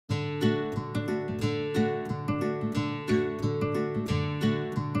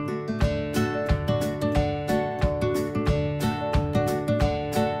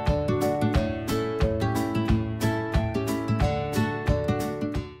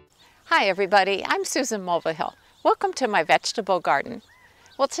Hi everybody, I'm Susan Mulvihill. Welcome to my vegetable garden.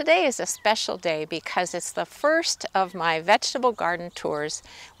 Well, today is a special day because it's the first of my vegetable garden tours,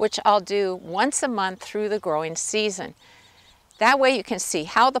 which I'll do once a month through the growing season. That way you can see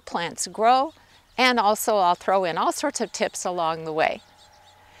how the plants grow, and also I'll throw in all sorts of tips along the way.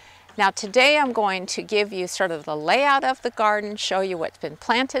 Now today I'm going to give you sort of the layout of the garden, show you what's been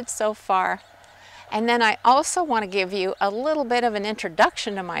planted so far, and then I also want to give you a little bit of an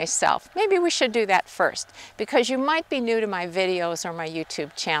introduction to myself. Maybe we should do that first, because you might be new to my videos or my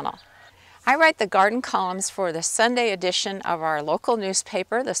YouTube channel. I write the garden columns for the Sunday edition of our local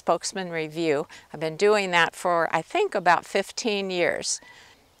newspaper, the Spokane Review. I've been doing that for, I think, about 15 years.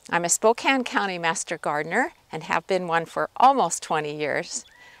 I'm a Spokane County Master Gardener and have been one for almost 20 years.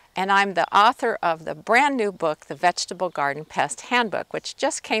 And I'm the author of the brand new book, The Vegetable Garden Pest Handbook, which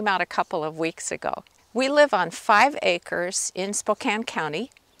just came out a couple of weeks ago. We live on 5 acres in Spokane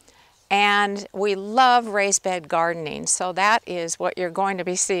County, and we love raised bed gardening, so that is what you're going to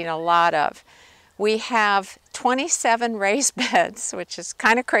be seeing a lot of. We have 27 raised beds, which is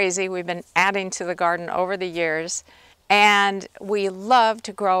kind of crazy. We've been adding to the garden over the years, and we love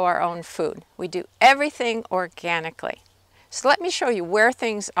to grow our own food. We do everything organically. So let me show you where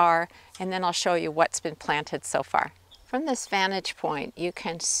things are, and then I'll show you what's been planted so far. From this vantage point, you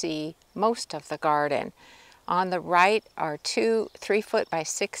can see most of the garden. On the right are 2 3-foot by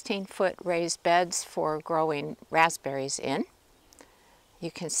 16-foot raised beds for growing raspberries in. You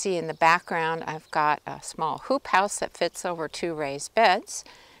can see in the background I've got a small hoop house that fits over 2 raised beds.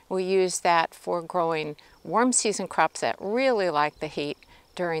 We use that for growing warm season crops that really like the heat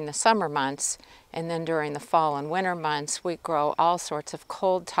during the summer months, and then during the fall and winter months we grow all sorts of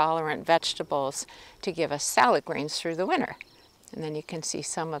cold tolerant vegetables to give us salad greens through the winter. And then you can see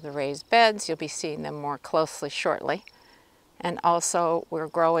some of the raised beds. You'll be seeing them more closely shortly. And also we're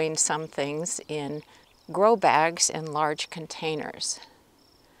growing some things in grow bags and large containers.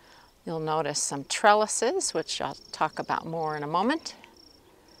 You'll notice some trellises, which I'll talk about more in a moment.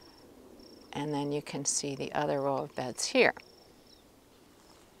 And then you can see the other row of beds here.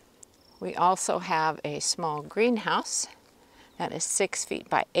 We also have a small greenhouse that is 6 feet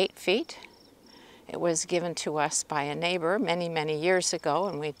by 8 feet. It was given to us by a neighbor many, many years ago,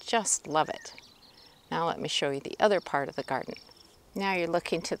 and we just love it. Now let me show you the other part of the garden. Now you're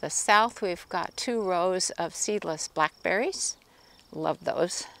looking to the south. We've got 2 rows of seedless blackberries. Love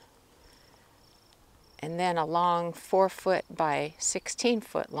those. And then a long 4-foot by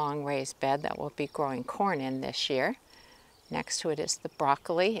 16-foot long raised bed that we'll be growing corn in this year. Next to it is the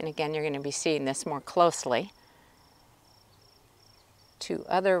broccoli, and again you're going to be seeing this more closely. 2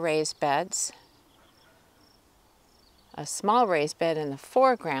 other raised beds, a small raised bed in the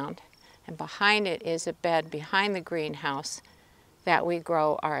foreground, and behind it is a bed behind the greenhouse that we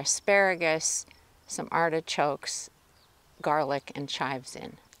grow our asparagus, some artichokes, garlic, and chives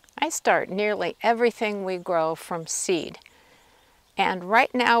in. I start nearly everything we grow from seed. And right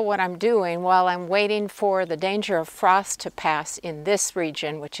now what I'm doing while I'm waiting for the danger of frost to pass in this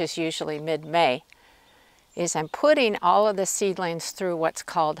region, which is usually mid-May, is I'm putting all of the seedlings through what's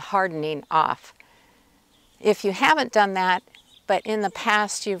called hardening off. If you haven't done that, but in the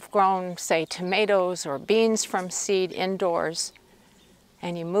past you've grown, say, tomatoes or beans from seed indoors,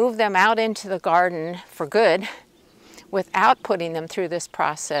 and you move them out into the garden for good, without putting them through this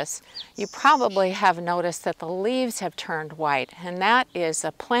process, you probably have noticed that the leaves have turned white, and that is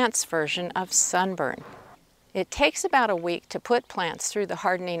a plant's version of sunburn. It takes about a week to put plants through the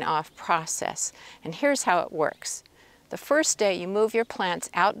hardening off process, and here's how it works. The first day you move your plants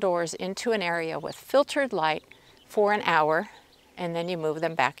outdoors into an area with filtered light for an hour, and then you move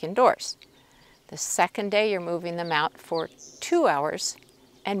them back indoors. The second day you're moving them out for 2 hours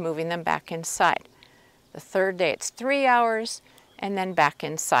and moving them back inside. The third day it's 3 hours and then back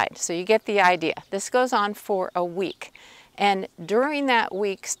inside. So you get the idea. This goes on for a week. And during that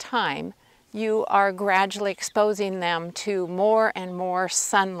week's time, you are gradually exposing them to more and more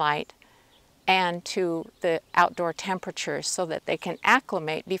sunlight and to the outdoor temperatures so that they can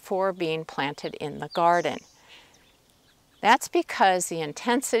acclimate before being planted in the garden. That's because the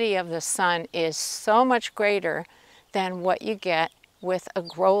intensity of the sun is so much greater than what you get with a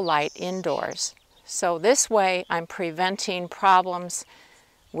grow light indoors. So this way I'm preventing problems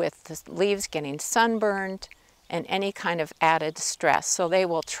with the leaves getting sunburned and any kind of added stress. So they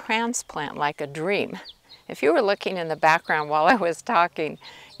will transplant like a dream. If you were looking in the background while I was talking,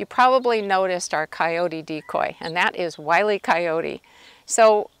 you probably noticed our coyote decoy, and that is Wile E. Coyote.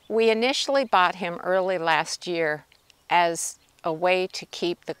 So we initially bought him early last year as a way to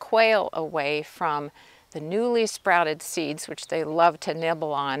keep the quail away from the newly sprouted seeds, which they love to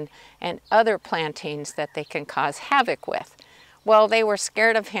nibble on, and other plantings that they can cause havoc with. Well, they were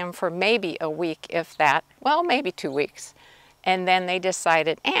scared of him for maybe a week, if that, well, maybe 2 weeks. And then they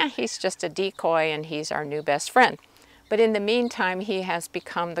decided, he's just a decoy and he's our new best friend. But in the meantime, he has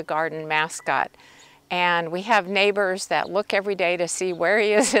become the garden mascot. And we have neighbors that look every day to see where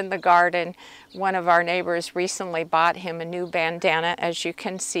he is in the garden. One of our neighbors recently bought him a new bandana, as you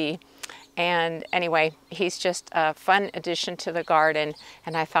can see. And anyway, he's just a fun addition to the garden.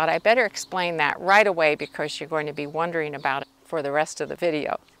 And I thought I better explain that right away because you're going to be wondering about it for the rest of the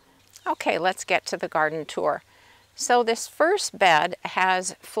video. Okay, let's get to the garden tour. So this first bed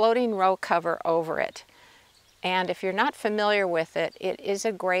has floating row cover over it. And if you're not familiar with it, it is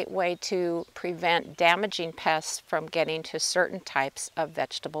a great way to prevent damaging pests from getting to certain types of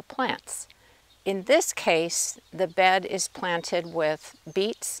vegetable plants. In this case, the bed is planted with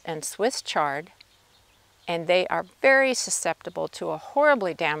beets and Swiss chard, and they are very susceptible to a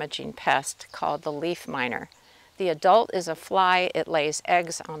horribly damaging pest called the leaf miner. The adult is a fly. It lays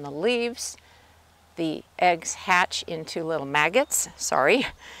eggs on the leaves. The eggs hatch into little maggots,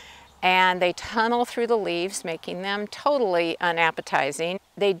 and they tunnel through the leaves, making them totally unappetizing.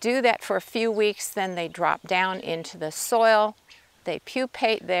 They do that for a few weeks, then they drop down into the soil, they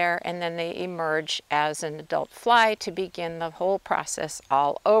pupate there, and then they emerge as an adult fly to begin the whole process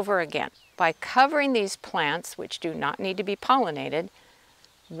all over again. By covering these plants, which do not need to be pollinated,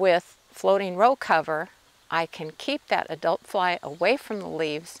 with floating row cover, I can keep that adult fly away from the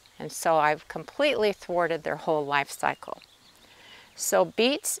leaves, and so I've completely thwarted their whole life cycle. So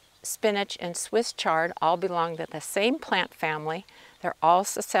beets, spinach, and Swiss chard all belong to the same plant family. They're all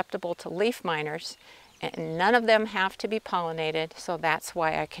susceptible to leaf miners, and none of them have to be pollinated, so that's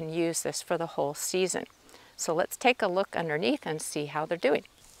why I can use this for the whole season. So let's take a look underneath and see how they're doing.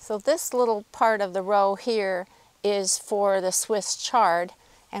 So this little part of the row here is for the Swiss chard,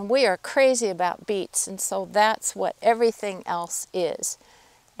 and we are crazy about beets, and so that's what everything else is.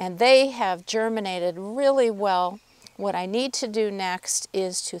 And they have germinated really well. What I need to do next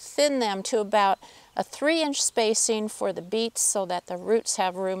is to thin them to about a 3-inch spacing for the beets so that the roots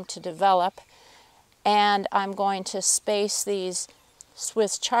have room to develop. And I'm going to space these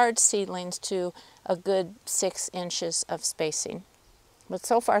Swiss chard seedlings to a good 6 inches of spacing. But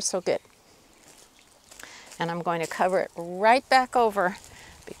so far so good. And I'm going to cover it right back over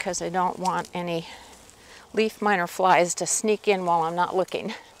because I don't want any leaf miner flies to sneak in while I'm not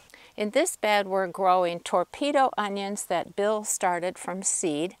looking. In this bed we're growing torpedo onions that Bill started from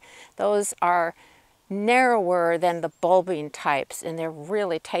seed. Those are narrower than the bulbing types and they're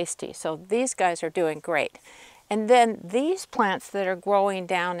really tasty. So these guys are doing great. And then these plants that are growing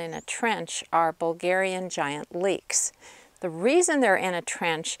down in a trench are Bulgarian giant leeks. The reason they're in a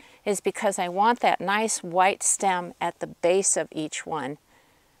trench is because I want that nice white stem at the base of each one.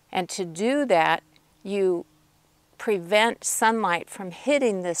 And to do that, you prevent sunlight from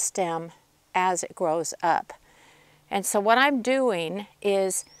hitting the stem as it grows up. And so what I'm doing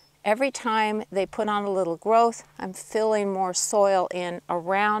is every time they put on a little growth, I'm filling more soil in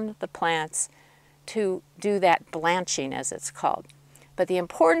around the plants to do that blanching, as it's called. But the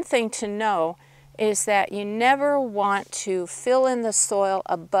important thing to know is that you never want to fill in the soil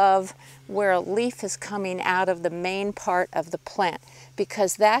above where a leaf is coming out of the main part of the plant,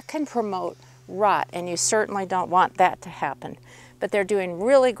 because that can promote rot, and you certainly don't want that to happen. But they're doing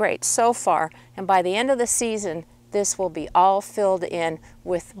really great so far, and by the end of the season, this will be all filled in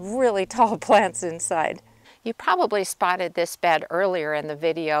with really tall plants inside. You probably spotted this bed earlier in the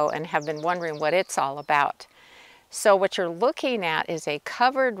video and have been wondering what it's all about. So what you're looking at is a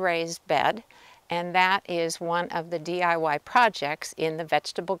covered raised bed, and that is one of the DIY projects in the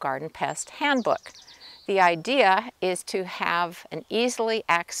Vegetable Garden Pest Handbook. The idea is to have an easily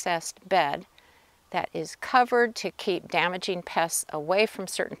accessed bed that is covered to keep damaging pests away from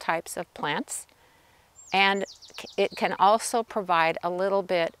certain types of plants, and it can also provide a little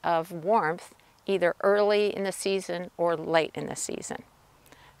bit of warmth either early in the season or late in the season.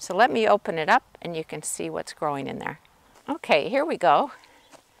 So let me open it up and you can see what's growing in there. Okay, here we go.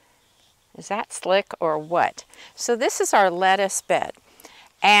 Is that slick or what? So this is our lettuce bed,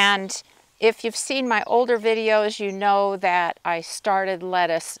 and if you've seen my older videos, you know that I started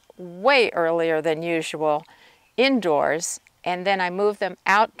lettuce way earlier than usual indoors, and then I moved them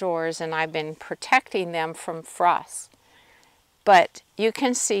outdoors, and I've been protecting them from frost. But you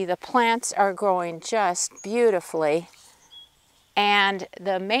can see the plants are growing just beautifully, and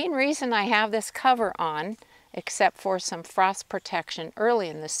the main reason I have this cover on, except for some frost protection early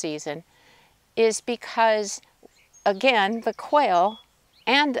in the season, is because, again, the quail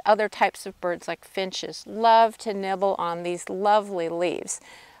And other types of birds like finches love to nibble on these lovely leaves.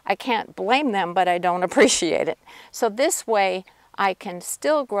 I can't blame them, but I don't appreciate it. So this way I can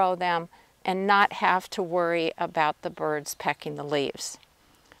still grow them and not have to worry about the birds pecking the leaves.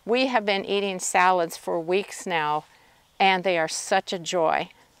 We have been eating salads for weeks now, and they are such a joy.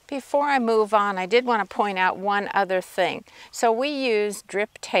 Before I move on, I did want to point out one other thing. So we use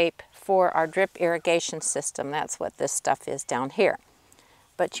drip tape for our drip irrigation system. That's what this stuff is down here.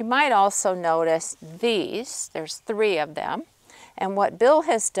 But you might also notice these, there's 3 of them. And what Bill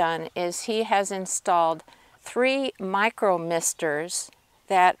has done is he has installed 3 micro misters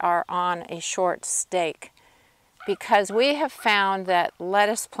that are on a short stake, because we have found that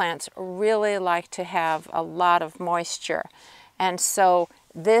lettuce plants really like to have a lot of moisture. And so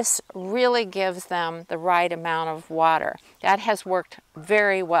this really gives them the right amount of water. That has worked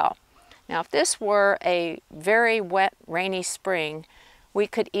very well. Now, if this were a very wet, rainy spring, we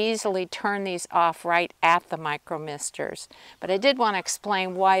could easily turn these off right at the micromisters. But I did want to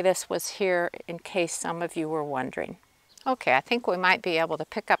explain why this was here in case some of you were wondering. Okay, I think we might be able to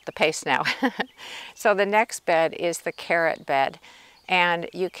pick up the pace now. So the next bed is the carrot bed, and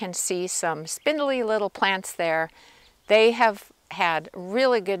you can see some spindly little plants there. They have had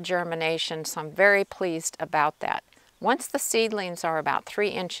really good germination, so I'm very pleased about that. Once the seedlings are about 3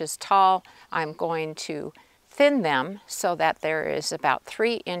 inches tall, I'm going to thin them so that there is about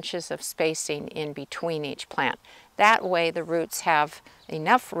 3 inches of spacing in between each plant. That way the roots have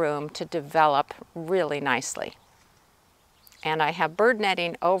enough room to develop really nicely. And I have bird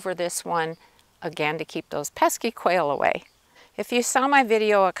netting over this one, again, to keep those pesky quail away. If you saw my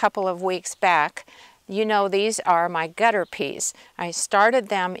video a couple of weeks back, you know these are my gutter peas. I started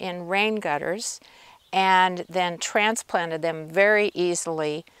them in rain gutters and then transplanted them very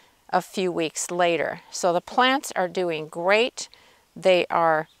easily a few weeks later. So the plants are doing great. They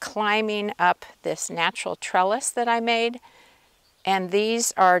are climbing up this natural trellis that I made, and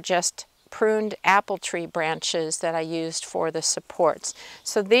these are just pruned apple tree branches that I used for the supports.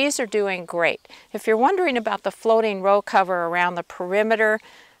 So these are doing great. If you're wondering about the floating row cover around the perimeter,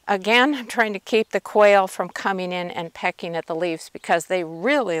 again, I'm trying to keep the quail from coming in and pecking at the leaves because they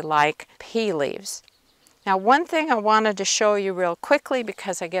really like pea leaves. Now, one thing I wanted to show you real quickly,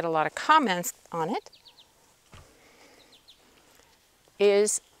 because I get a lot of comments on it,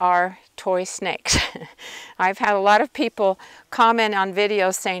 is our toy snakes. I've had a lot of people comment on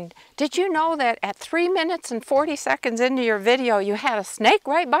videos saying, did you know that at 3 minutes and 40 seconds into your video you had a snake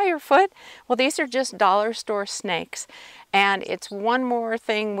right by your foot? Well, these are just dollar store snakes, and it's one more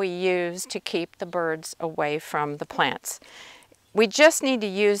thing we use to keep the birds away from the plants. We just need to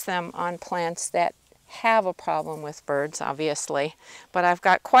use them on plants that have a problem with birds, obviously, but I've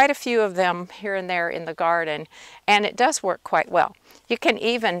got quite a few of them here and there in the garden, and it does work quite well. You can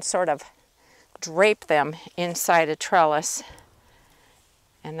even sort of drape them inside a trellis,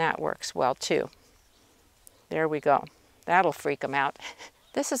 and that works well too. There we go. That'll freak them out.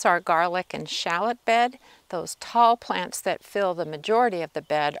 This is our garlic and shallot bed. Those tall plants that fill the majority of the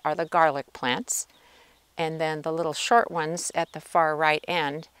bed are the garlic plants, and then the little short ones at the far right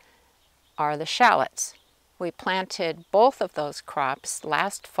end are the shallots. We planted both of those crops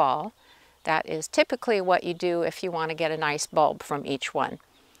last fall. That is typically what you do if you want to get a nice bulb from each one.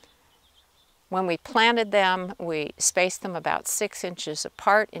 When we planted them, we spaced them about 6 inches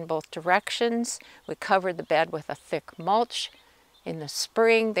apart in both directions. We covered the bed with a thick mulch. In the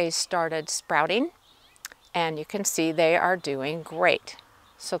spring, they started sprouting, and you can see they are doing great.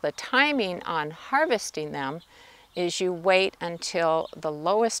 So the timing on harvesting them is you wait until the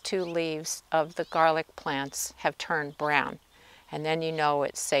lowest 2 leaves of the garlic plants have turned brown. And then you know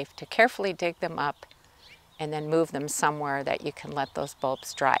it's safe to carefully dig them up and then move them somewhere that you can let those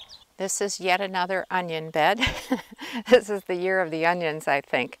bulbs dry. This is yet another onion bed. This is the year of the onions, I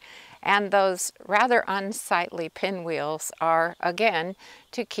think. And those rather unsightly pinwheels are, again,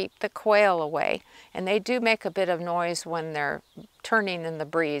 to keep the quail away. And they do make a bit of noise when they're turning in the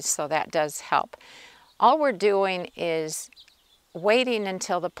breeze, so that does help. All we're doing is waiting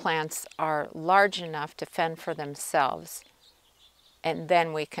until the plants are large enough to fend for themselves, and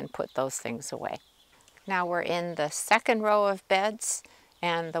then we can put those things away. Now we're in the second row of beds,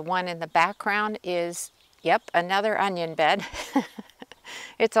 and the one in the background is, yep, another onion bed.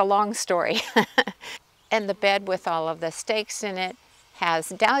 It's a long story. And the bed with all of the stakes in it has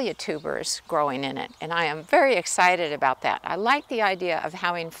dahlia tubers growing in it, and I am very excited about that. I like the idea of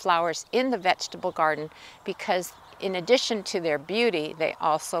having flowers in the vegetable garden because in addition to their beauty, they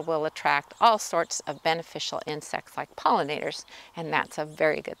also will attract all sorts of beneficial insects like pollinators, and that's a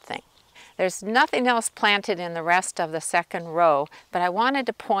very good thing. There's nothing else planted in the rest of the second row, but I wanted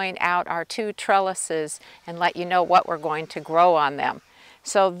to point out our 2 trellises and let you know what we're going to grow on them.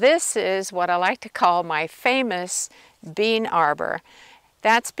 So this is what I like to call my famous bean arbor.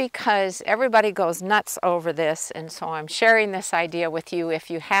 That's because everybody goes nuts over this, and so I'm sharing this idea with you if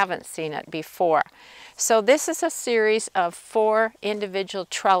you haven't seen it before. So this is a series of 4 individual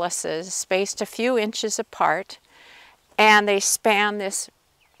trellises spaced a few inches apart, and they span this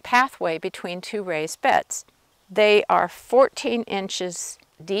pathway between 2 raised beds. They are 14 inches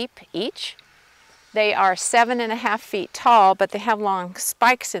deep each. They are 7.5 feet tall, but they have long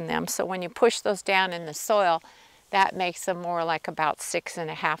spikes in them, so when you push those down in the soil, that makes them more like about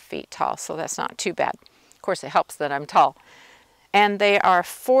 6.5 feet tall, so that's not too bad. Of course, it helps that I'm tall. And they are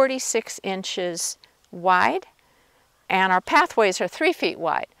 46 inches wide, and our pathways are 3 feet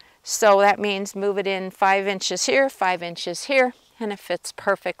wide. So that means move it in 5 inches here, 5 inches here, and it fits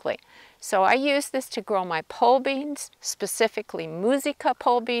perfectly. So I use this to grow my pole beans, specifically Musica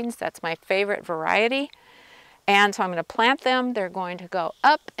pole beans. That's my favorite variety. And so I'm going to plant them. They're going to go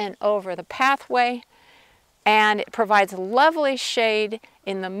up and over the pathway. And it provides lovely shade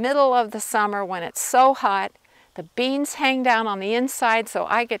in the middle of the summer when it's so hot. The beans hang down on the inside, so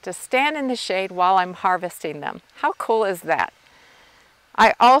I get to stand in the shade while I'm harvesting them. How cool is that?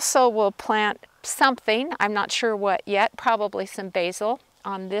 I also will plant something, I'm not sure what yet, probably some basil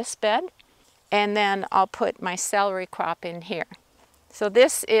on this bed. And then I'll put my celery crop in here. So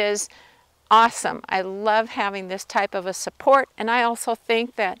this is awesome. I love having this type of a support, and I also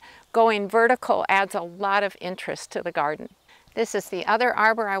think that going vertical adds a lot of interest to the garden. This is the other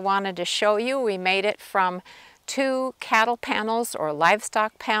arbor I wanted to show you. We made it from 2 cattle panels or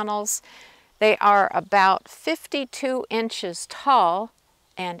livestock panels. They are about 52 inches tall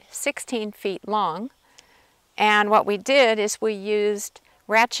and 16 feet long. And what we did is we used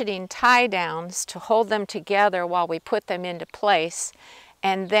ratcheting tie downs to hold them together while we put them into place.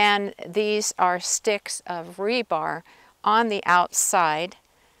 And then these are sticks of rebar on the outside,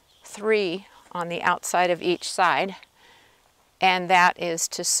 3 on the outside of each side, and that is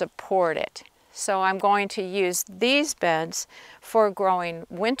to support it. So I'm going to use these beds for growing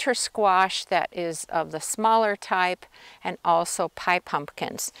winter squash that is of the smaller type, and also pie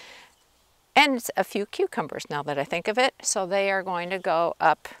pumpkins. And a few cucumbers now that I think of it. So they are going to go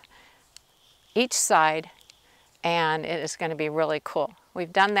up each side, and it is going to be really cool.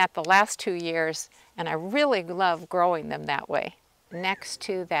 We've done that the last 2 years, and I really love growing them that way. Next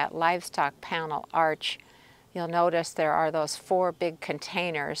to that livestock panel arch, you'll notice there are those 4 big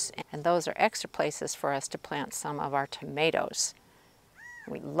containers, and those are extra places for us to plant some of our tomatoes.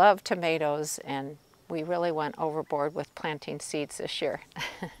 We love tomatoes, and we really went overboard with planting seeds this year.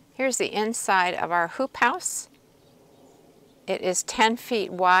 Here's the inside of our hoop house. It is 10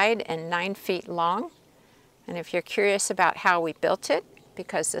 feet wide and 9 feet long. And if you're curious about how we built it,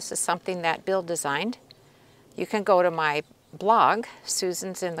 because this is something that Bill designed, you can go to my blog,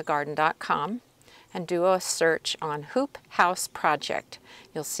 susansinthegarden.com, and do a search on Hoop House Project.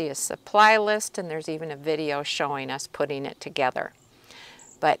 You'll see a supply list, and there's even a video showing us putting it together.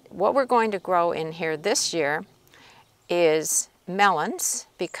 But what we're going to grow in here this year is melons,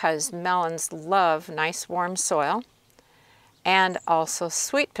 because melons love nice warm soil, and also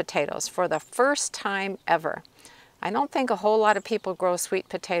sweet potatoes for the first time ever. I don't think a whole lot of people grow sweet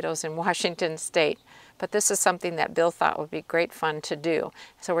potatoes in Washington State, but this is something that Bill thought would be great fun to do.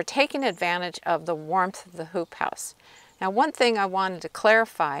 So we're taking advantage of the warmth of the hoop house. Now, one thing I wanted to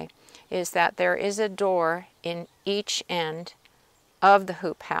clarify is that there is a door in each end of the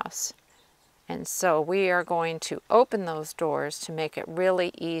hoop house. And so we are going to open those doors to make it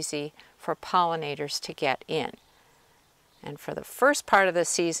really easy for pollinators to get in. And for the first part of the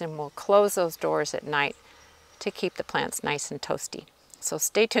season, we'll close those doors at night to keep the plants nice and toasty. So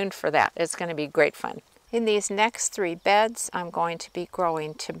stay tuned for that. It's going to be great fun. In these next 3 beds, I'm going to be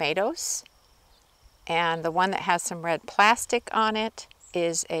growing tomatoes. And the one that has some red plastic on it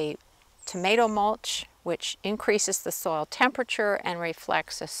is a tomato mulch, which increases the soil temperature and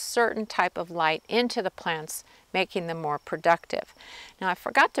reflects a certain type of light into the plants, making them more productive. Now, I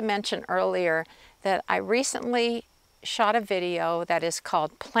forgot to mention earlier that I recently shot a video that is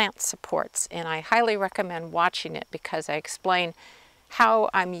called Plant Supports, and I highly recommend watching it because I explain how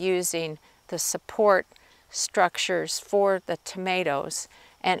I'm using the support structures for the tomatoes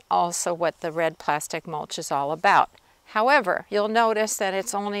and also what the red plastic mulch is all about. However, you'll notice that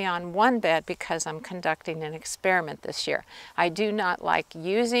it's only on 1 bed because I'm conducting an experiment this year. I do not like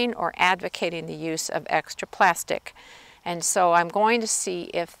using or advocating the use of extra plastic. And so I'm going to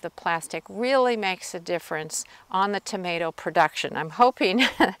see if the plastic really makes a difference on the tomato production. I'm hoping,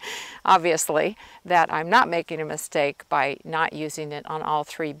 obviously, that I'm not making a mistake by not using it on all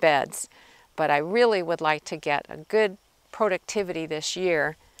 3 beds. But I really would like to get a good productivity this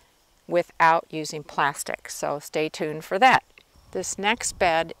year without using plastic. So stay tuned for that. This next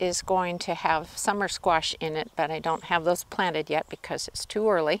bed is going to have summer squash in it, but I don't have those planted yet because it's too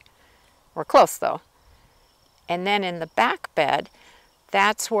early. We're close though. And then in the back bed,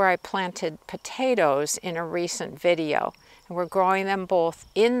 that's where I planted potatoes in a recent video. And we're growing them both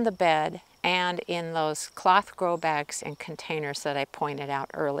in the bed and in those cloth grow bags and containers that I pointed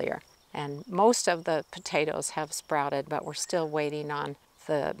out earlier. And most of the potatoes have sprouted, but we're still waiting on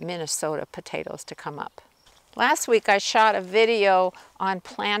the Minnesota potatoes to come up. Last week I shot a video on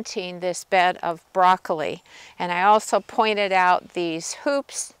planting this bed of broccoli, and I also pointed out these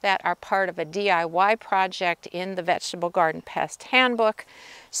hoops that are part of a DIY project in the Vegetable Garden Pest Handbook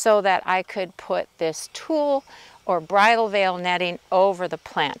so that I could put this tulle or bridal veil netting over the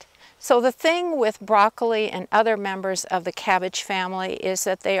plant. So the thing with broccoli and other members of the cabbage family is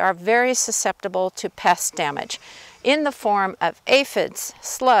that they are very susceptible to pest damage in the form of aphids,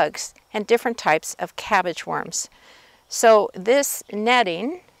 slugs, and different types of cabbage worms. So this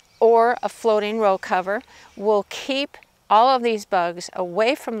netting or a floating row cover will keep all of these bugs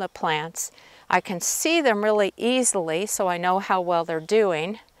away from the plants. I can see them really easily, so I know how well they're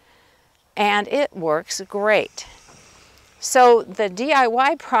doing, and it works great. So the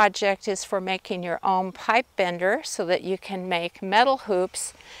DIY project is for making your own pipe bender so that you can make metal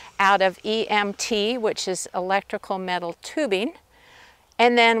hoops out of EMT, which is electrical metal tubing.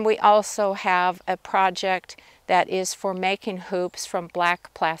 And then we also have a project that is for making hoops from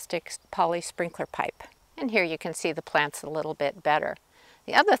black plastic poly sprinkler pipe. And here you can see the plants a little bit better.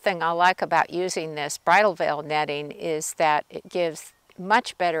 The other thing I like about using this bridal veil netting is that it gives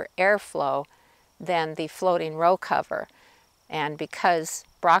much better airflow than the floating row cover. And because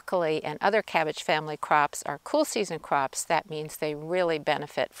broccoli and other cabbage family crops are cool season crops, that means they really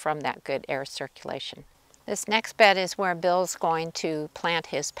benefit from that good air circulation. This next bed is where Bill's going to plant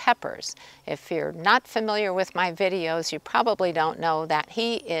his peppers. If you're not familiar with my videos, you probably don't know that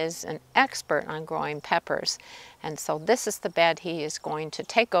he is an expert on growing peppers. And so this is the bed he is going to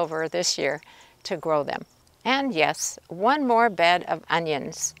take over this year to grow them. And yes, one more bed of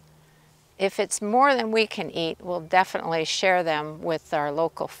onions. If it's more than we can eat, we'll definitely share them with our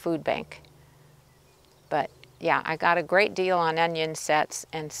local food bank. But yeah, I got a great deal on onion sets,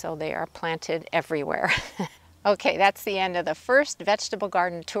 and so they are planted everywhere. Okay, that's the end of the first vegetable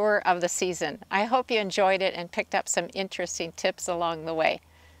garden tour of the season. I hope you enjoyed it and picked up some interesting tips along the way.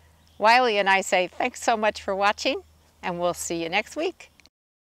 Wiley and I say thanks so much for watching, and we'll see you next week.